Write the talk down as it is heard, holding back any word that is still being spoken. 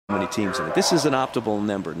many teams in it. This is an optimal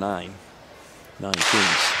number, 9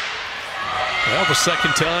 teams. Well, the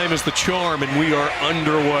second time is the charm, and we are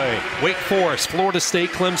underway. Wake Forest, Florida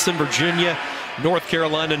State, Clemson, Virginia, North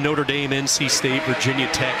Carolina, Notre Dame, NC State, Virginia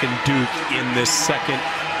Tech, and Duke in this second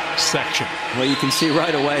section. Well, you can see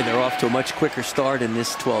right away they're off to a much quicker start in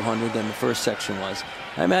this 1200 than the first section was.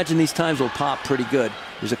 I imagine these times will pop pretty good.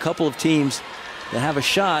 There's a couple of teams that have a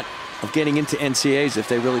shot of getting into NCAAs if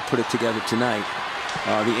they really put it together tonight.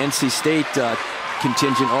 The NC State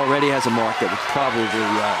contingent already has a mark that would probably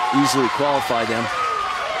easily qualify them.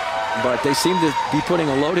 But they seem to be putting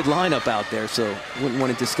a loaded lineup out there, so wouldn't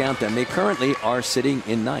want to discount them. They currently are sitting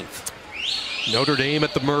in 9th. Notre Dame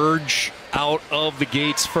at the merge, out of the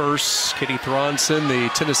gates first. Katie Thronson, the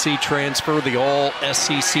Tennessee transfer, the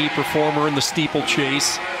all-SEC performer in the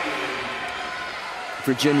steeplechase.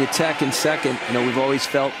 Virginia Tech in second. You know, we've always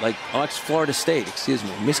felt like Florida State, excuse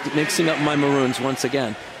me, mixing up my Maroons once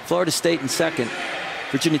again. Florida State in second.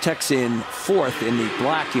 Virginia Tech's in 4th in the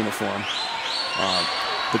black uniform.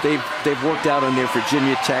 But they've worked out on their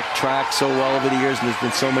Virginia Tech track so well over the years, and there's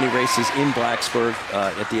been so many races in Blacksburg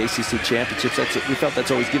at the ACC Championships. We felt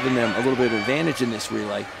that's always given them a little bit of advantage in this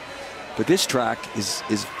relay. But this track is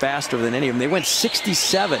faster than any of them. They went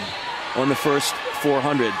 67 on the first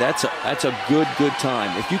 400. That's a good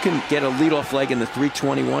time. If you can get a leadoff leg in the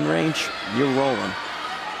 321 range, you're rolling.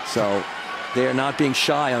 So they're not being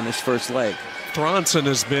shy on this first leg. Thronson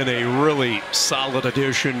has been a really solid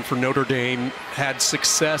addition for Notre Dame. Had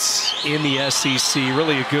success in the SEC,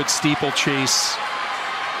 really a good steeplechase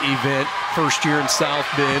event. First year in South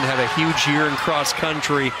Bend, had a huge year in cross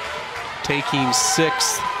country, taking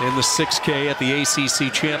 6th in the 6K at the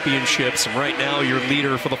ACC Championships. And right now, your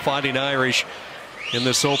leader for the Fighting Irish in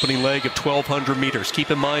this opening leg of 1,200 meters.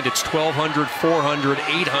 Keep in mind, it's 1,200, 400,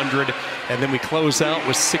 800, and then we close out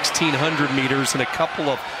with 1,600 meters and a couple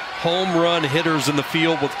of home run hitters in the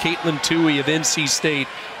field with Katelyn Tuohy of NC State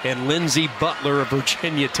and Lindsey Butler of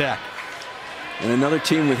Virginia Tech. And another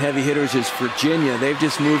team with heavy hitters is Virginia. They've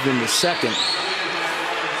just moved into second,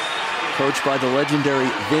 coached by the legendary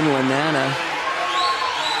Vin Lanana.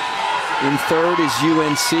 In 3rd is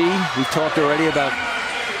UNC. We've talked already about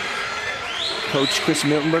Coach Chris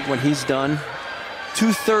Miltenberg when he's done.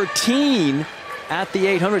 213 at the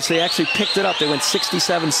 800, so they actually picked it up. They went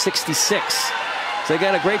 67-66. So they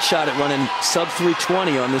got a great shot at running sub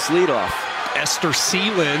 320 on this leadoff. Esther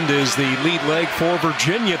Sealand is the lead leg for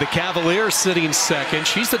Virginia. The Cavaliers sitting second.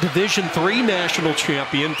 She's the Division III national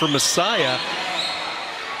champion for Messiah.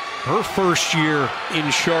 Her first year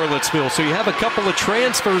in Charlottesville. So you have a couple of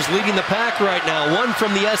transfers leading the pack right now. One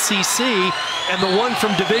from the SEC and the one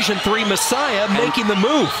from Division III Messiah making the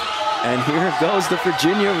move. And here goes the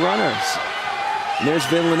Virginia runners. And there's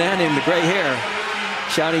Vin Lanana in the gray hair,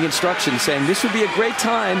 shouting instructions, saying this would be a great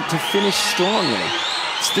time to finish strongly.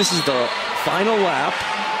 This is the final lap.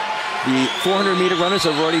 The 400-meter runners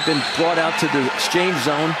have already been brought out to the exchange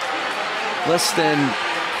zone. Less than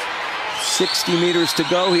 60 meters to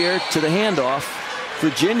go here to the handoff.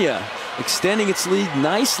 Virginia extending its lead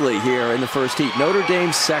nicely here in the first heat. Notre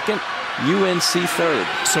Dame second, UNC third.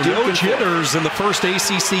 So Duke no jitters in the first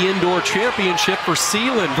ACC Indoor Championship for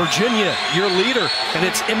Sealand. Virginia, your leader, and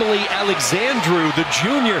it's Emily Alexandru, the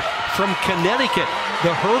junior from Connecticut,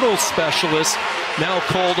 the hurdle specialist, now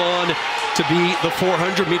called on to be the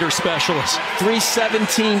 400-meter specialist.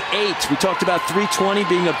 3:17.8. We talked about 3:20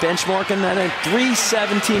 being a benchmark in that.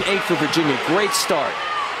 3:17.8 for Virginia. Great start.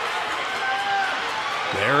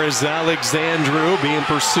 There is Alexandru being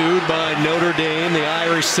pursued by Notre Dame. The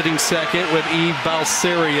Irish sitting second with Eve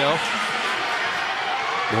Balserio.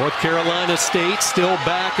 North Carolina State still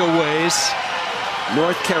back a ways.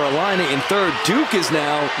 North Carolina in third. Duke is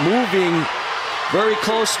now moving very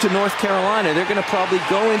close to North Carolina. They're going to probably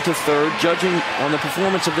go into third, judging on the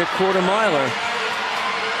performance of their quarter-miler.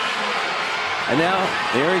 And now,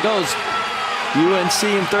 there he goes. UNC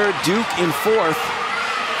in third, Duke in fourth.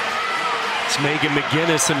 It's Megan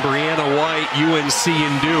McGinnis and Brianna White, UNC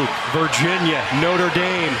and Duke. Virginia, Notre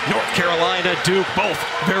Dame, North Carolina, Duke, both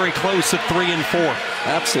very close at 3 and 4.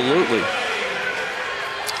 Absolutely.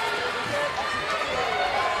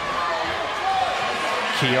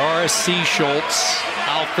 Kiara C. Schultz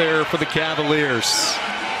out there for the Cavaliers.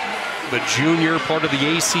 The junior, part of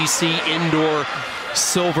the ACC Indoor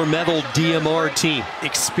silver medal DMR team.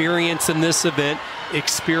 Experience in this event,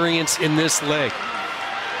 experience in this leg.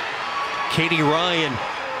 Katie Ryan,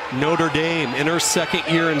 Notre Dame, in her second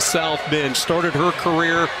year in South Bend, started her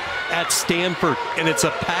career at Stanford, and it's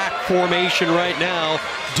a pack formation right now.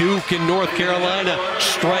 Duke and North Carolina,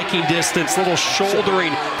 striking distance, little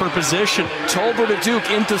shouldering for position. Tolbert to Duke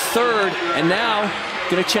into third, and now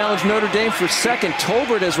going to challenge Notre Dame for second.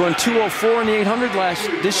 Tolbert has run 2:04 in the 800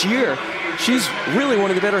 this year. She's really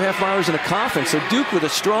one of the better half-milers in the conference. So Duke with a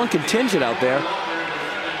strong contingent out there.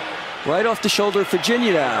 Right off the shoulder of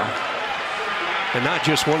Virginia now. And not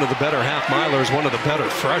just one of the better half-milers, one of the better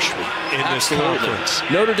freshmen in this conference.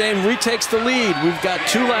 Notre Dame retakes the lead. We've got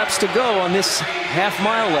 2 laps to go on this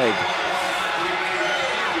half-mile leg.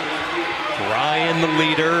 Ryan, the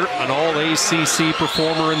leader, an all-ACC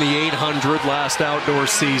performer in the 800 last outdoor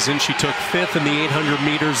season. She took 5th in the 800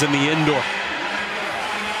 meters in the indoor.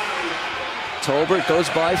 Tolbert goes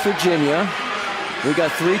by Virginia. We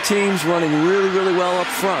got 3 teams running really, really well up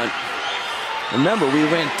front. Remember, we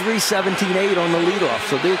ran 3:17.8 on the leadoff,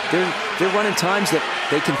 so they're running times that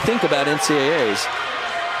they can think about NCAAs.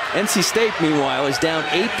 NC State, meanwhile, is down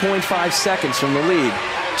 8.5 seconds from the lead.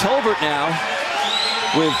 Tolbert now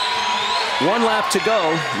with 1 lap to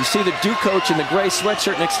go. You see the Duke coach in the gray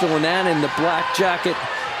sweatshirt next to Lenana in the black jacket,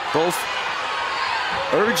 both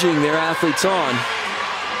urging their athletes on.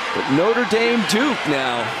 But Notre Dame Duke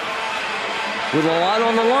now with a lot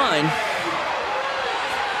on the line.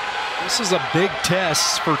 This is a big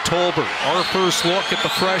test for Tolbert. Our first look at the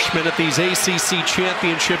freshman at these ACC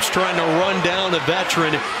Championships, trying to run down a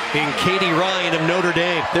veteran in Katie Ryan of Notre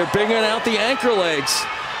Dame. They're bringing out the anchor legs.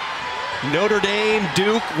 Notre Dame,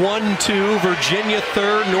 Duke 1-2, Virginia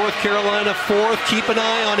 3rd, North Carolina 4th. Keep an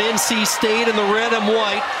eye on NC State in the red and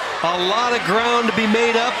white. A lot of ground to be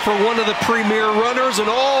made up for one of the premier runners in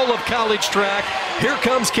all of college track. Here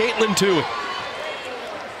comes Katelyn Tuohy.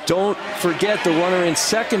 Don't forget the runner in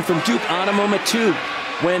second from Duke, Animo Matug.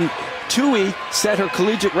 When Tuohy set her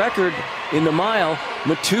collegiate record in the mile,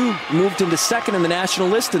 Matug moved into second in the national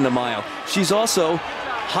list in the mile. She's also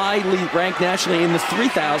highly ranked nationally in the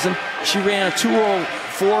 3,000. She ran a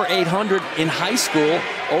 2:04 800 in high school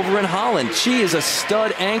over in Holland. She is a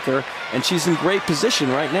stud anchor, and she's in great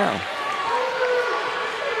position right now.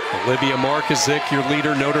 Olivia Markovic, your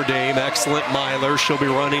leader, Notre Dame, excellent miler. She'll be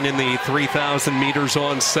running in the 3,000 meters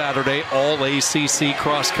on Saturday. All ACC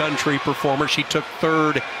cross-country performer. She took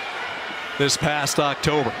 3rd this past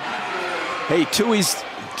October. Hey, Tuohy's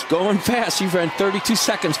going fast. She ran 32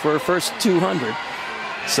 seconds for her first 200.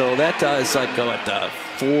 So that is like a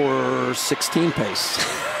 4:16 pace.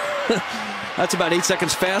 That's about 8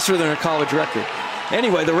 seconds faster than her college record.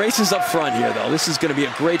 Anyway, the race is up front here, though. This is going to be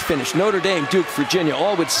a great finish. Notre Dame, Duke, Virginia,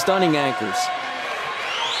 all with stunning anchors.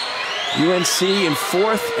 UNC in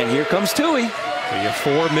 4th, and here comes Tuohy. The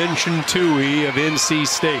aforementioned Tuohy of NC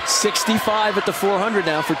State. 65 at the 400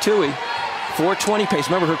 now for Tuohy. 4:20 pace.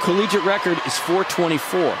 Remember, her collegiate record is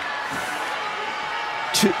 4:24.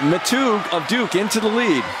 Matug of Duke into the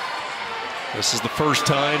lead. This is the first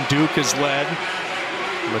time Duke has led.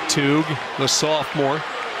 Matug, the sophomore.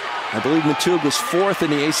 I believe Matug was 4th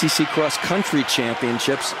in the ACC cross-country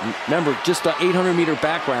championships. Remember, just an 800-meter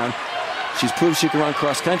background. She's proved she can run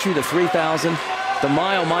cross-country, the 3,000. The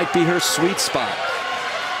mile might be her sweet spot.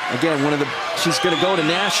 Again, she's going to go to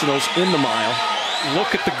nationals in the mile.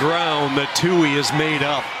 Look at the ground that Tuohy has made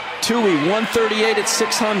up. Tuohy, 1:38 at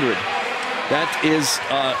 600. That is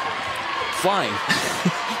flying.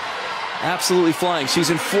 Absolutely flying. She's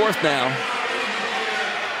in 4th now.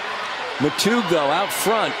 Matug, though, out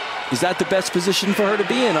front. Is that the best position for her to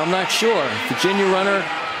be in? I'm not sure. Virginia runner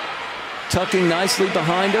tucking nicely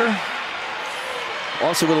behind her.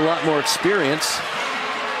 Also with a lot more experience.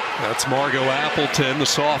 That's Margot Appleton, the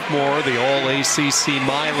sophomore, the all-ACC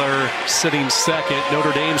miler, sitting second.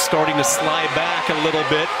 Notre Dame starting to slide back a little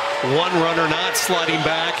bit. One runner not sliding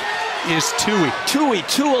back is Tuohy. Tuohy,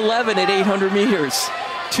 2:11 at 800 meters.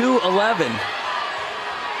 2:11.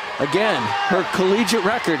 Again, her collegiate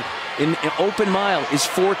record in open mile is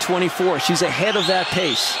 4:24. She's ahead of that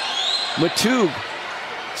pace. Matug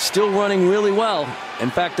still running really well. In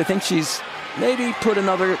fact, I think she's maybe put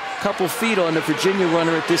another couple feet on the Virginia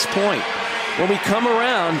runner at this point. When we come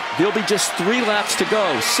around, there'll be just 3 laps to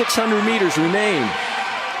go. 600 meters remain.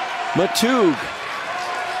 Matug.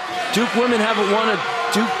 Duke women haven't won a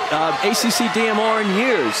ACC DMR in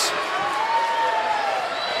years.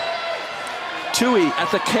 Tuohy at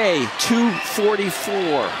the K,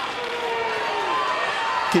 2:44.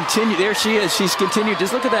 Continue, there she is, she's continued.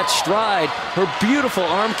 Just look at that stride, her beautiful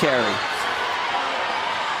arm carry.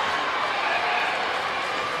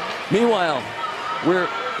 Meanwhile, we're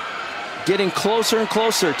getting closer and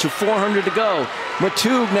closer to 400 to go.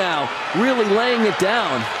 Matug now really laying it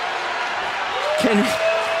down.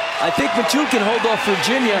 I think Matug can hold off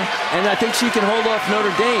Virginia, and I think she can hold off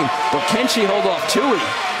Notre Dame, but can she hold off Tuohy?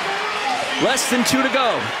 Less than 2 to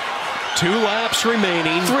go. 2 laps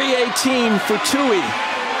remaining. 3:18 for Tuohy.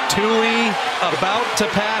 Tuohy about to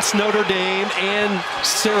pass Notre Dame and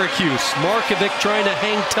Syracuse. Markovic trying to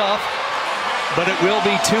hang tough, but it will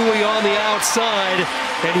be Tuohy on the outside,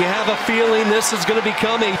 and you have a feeling this is going to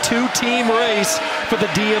become a two-team race for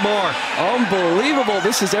the DMR. Unbelievable.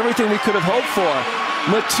 This is everything we could have hoped for.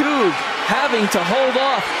 Matug having to hold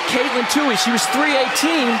off Katelyn Tuohy. She was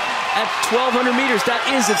 3:18 at 1,200 meters. That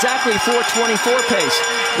is exactly 4:24 pace.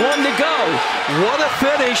 1 to go. What a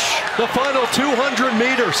finish, the final 200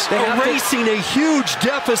 meters. Erasing a huge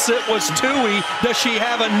deficit was Tuohy. Does she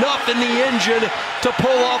have enough in the engine to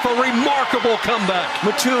pull off a remarkable comeback?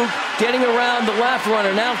 Matug getting around the lap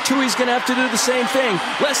runner. Now Tuohy's going to have to do the same thing.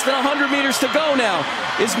 Less than 100 meters to go now.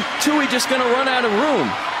 Is Tuohy just going to run out of room?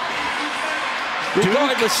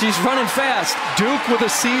 Regardless, she's running fast. Duke with a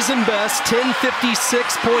season best,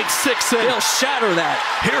 10:56.66. They'll shatter that.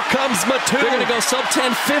 Here comes Matug. They're going to go sub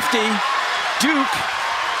 10:50. Duke,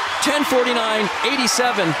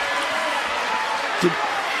 10:49.87.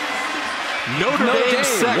 Notre Dame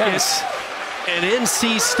second, yes. and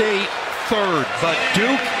NC State third. But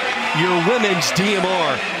Duke, your women's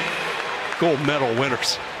DMR gold medal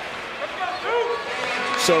winners.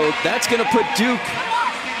 So that's going to put Duke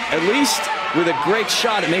at least with a great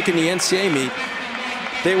shot at making the NCAA meet.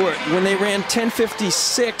 They were, when they ran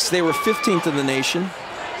 10:56, they were 15th in the nation.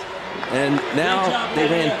 And now they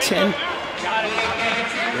ran 10.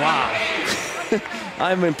 Wow.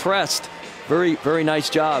 I'm impressed. Very, very nice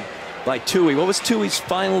job by Tuohy. What was Tuohy's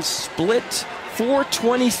final split?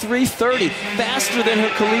 4:23.30, faster than her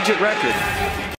collegiate record.